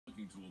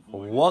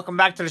Welcome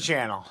back to the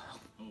channel.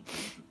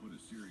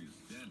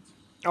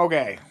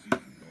 Okay.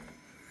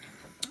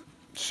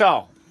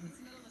 So,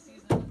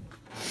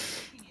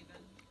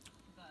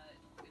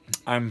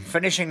 I'm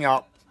finishing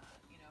up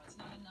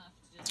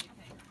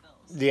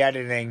the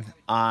editing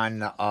on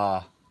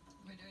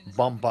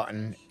Bump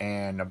Button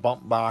and the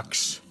Bump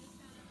Box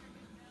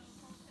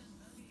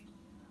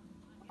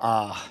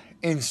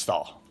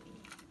install.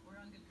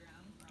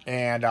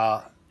 And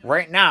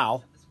right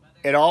now,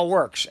 it all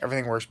works.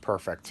 Everything works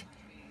perfect.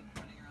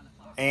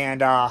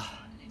 And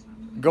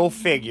go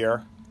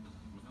figure,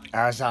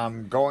 as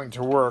I'm going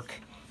to work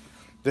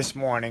this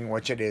morning,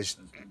 which it is,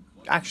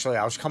 actually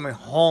I was coming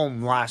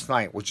home last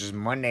night, which is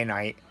Monday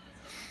night,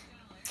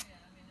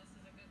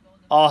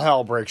 all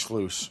hell breaks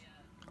loose.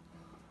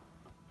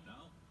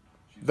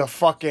 The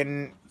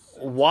fucking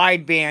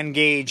wideband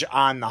gauge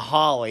on the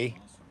Holly,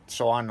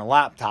 so on the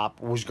laptop,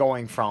 was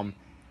going from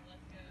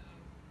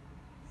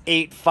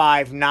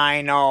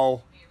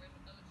 8590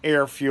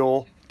 air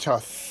fuel to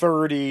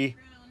 30.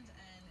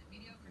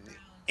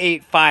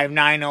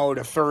 8590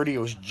 to 30. It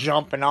was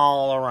jumping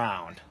all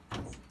around.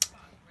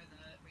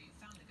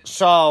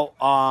 So,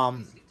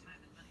 I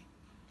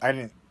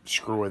didn't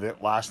screw with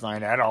it last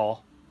night at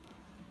all.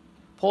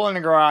 Pull in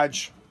the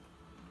garage,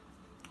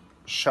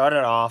 shut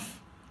it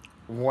off,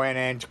 went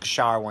in, took a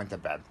shower, went to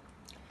bed.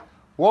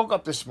 Woke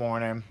up this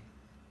morning,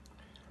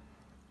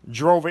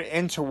 drove it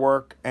into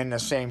work, and the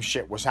same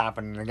shit was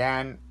happening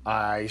again.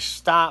 I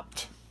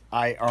stopped,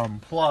 I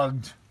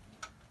unplugged.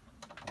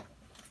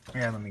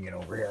 Here, let me get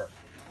over here.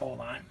 Hold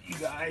on, you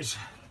guys.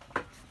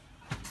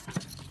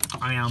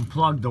 I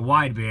unplugged the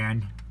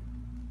wideband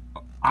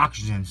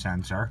oxygen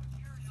sensor,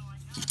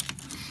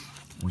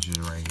 which is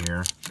right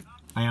here.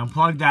 I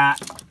unplugged that,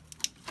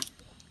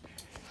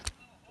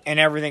 and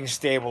everything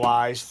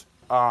stabilized.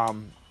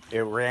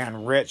 It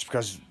ran rich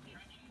because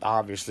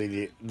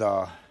obviously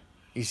the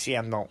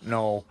ECM don't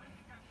know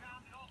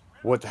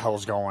what the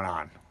hell's going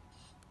on,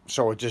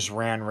 so it just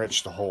ran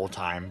rich the whole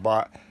time.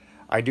 But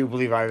I do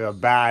believe I have a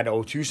bad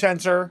O2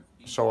 sensor,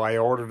 so I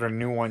ordered a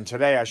new one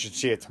today. I should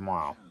see it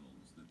tomorrow.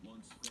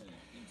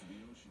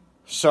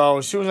 So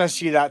as soon as I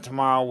see that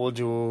tomorrow, we'll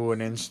do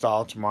an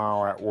install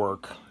tomorrow at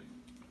work.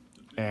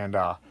 And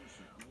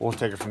we'll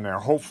take it from there.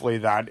 Hopefully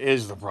that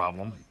is the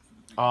problem.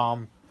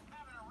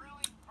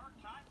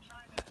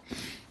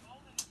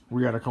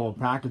 We got a couple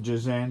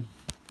packages in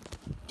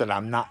that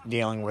I'm not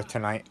dealing with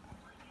tonight.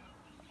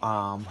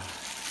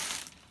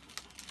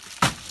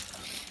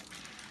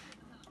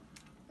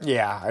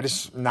 Yeah, I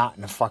just not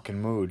in the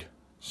fucking mood.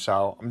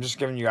 So I'm just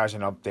giving you guys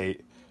an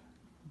update.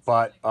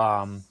 But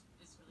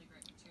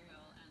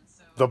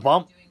the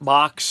Bump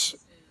Box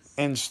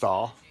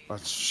install.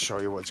 Let's show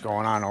you what's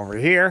going on over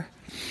here.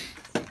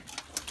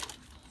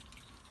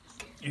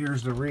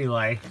 Here's the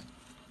relay.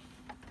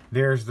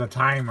 There's the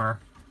timer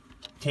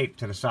taped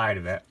to the side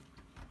of it.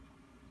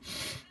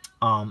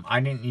 I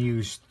didn't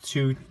use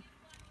two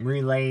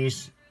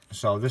relays,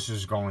 so this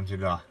is going to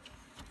the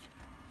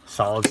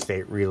solid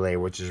state relay,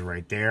 which is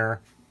right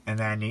there. And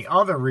then the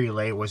other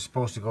relay was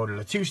supposed to go to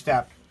the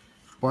two-step,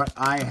 but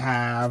I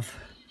have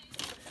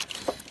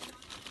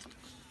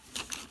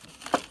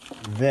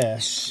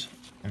this.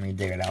 Let me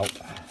dig it out.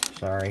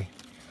 Sorry.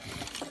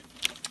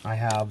 I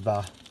have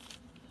the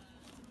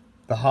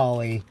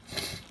Holly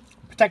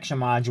protection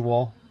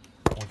module,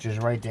 which is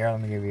right there.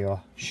 Let me give you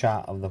a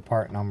shot of the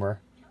part number.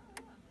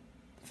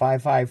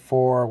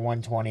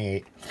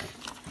 554128.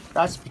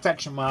 That's the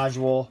protection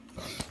module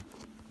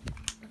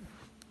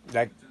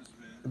that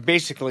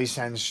basically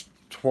sends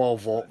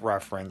 12-volt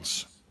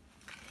reference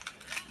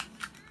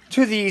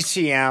to the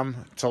ECM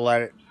to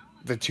let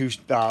the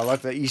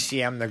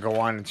ECM to go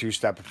on a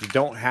two-step. If you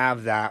don't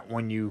have that,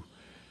 when you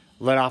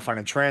let off on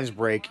a trans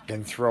brake, it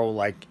can throw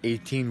like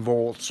 18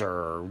 volts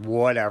or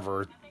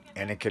whatever,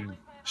 and it could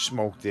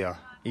smoke the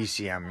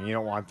ECM. You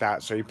don't want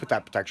that, so you put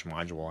that protection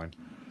module in.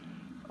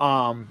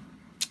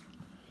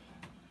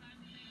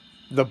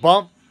 The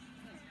bump,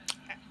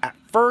 at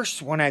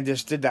first, when I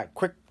just did that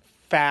quick,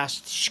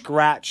 fast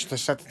scratch to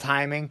set the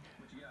timing,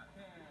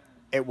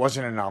 it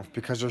wasn't enough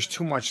because there's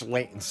too much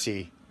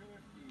latency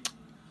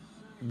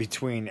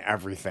between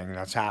everything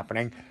that's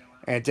happening,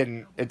 and it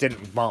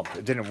didn't bump,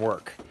 it didn't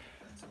work.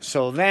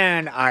 So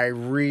then I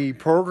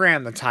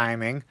reprogrammed the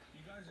timing,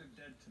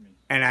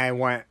 and I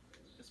went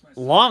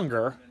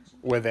longer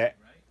with it,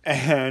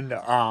 and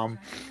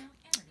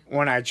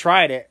when I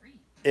tried it,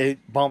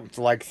 it bumped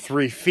like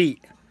 3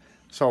 feet,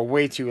 so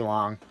way too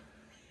long.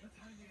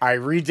 I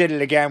redid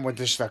it again with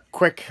just a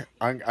quick,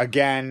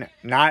 again,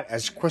 not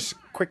as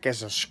quick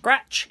as a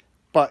scratch,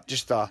 but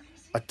just a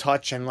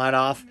touch and let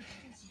off.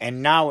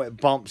 And now it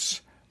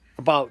bumps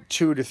about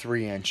 2 to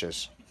 3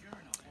 inches.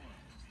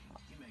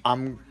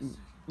 I'm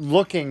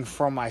looking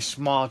for my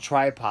small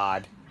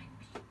tripod.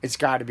 It's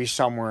got to be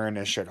somewhere in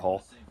this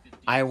shithole.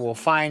 I will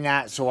find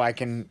that so I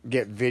can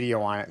get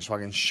video on it so I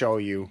can show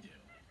you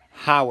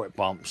how it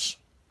bumps.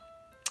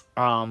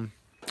 And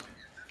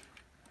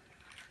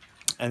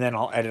then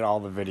I'll edit all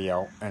the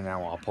video, and then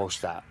I'll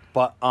post that.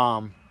 But,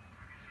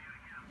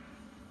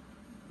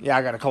 yeah,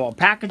 I got a couple of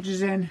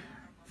packages in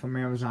from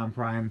Amazon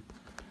Prime.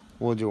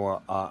 We'll do an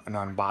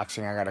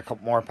unboxing. I got a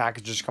couple more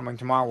packages coming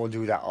tomorrow. We'll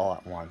do that all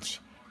at once.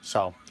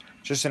 So,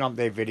 just an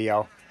update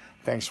video.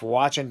 Thanks for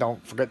watching.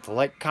 Don't forget to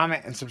like,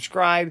 comment, and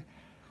subscribe.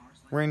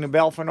 Ring the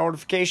bell for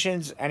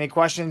notifications. Any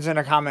questions in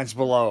the comments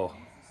below.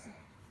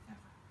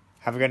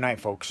 Have a good night,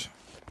 folks.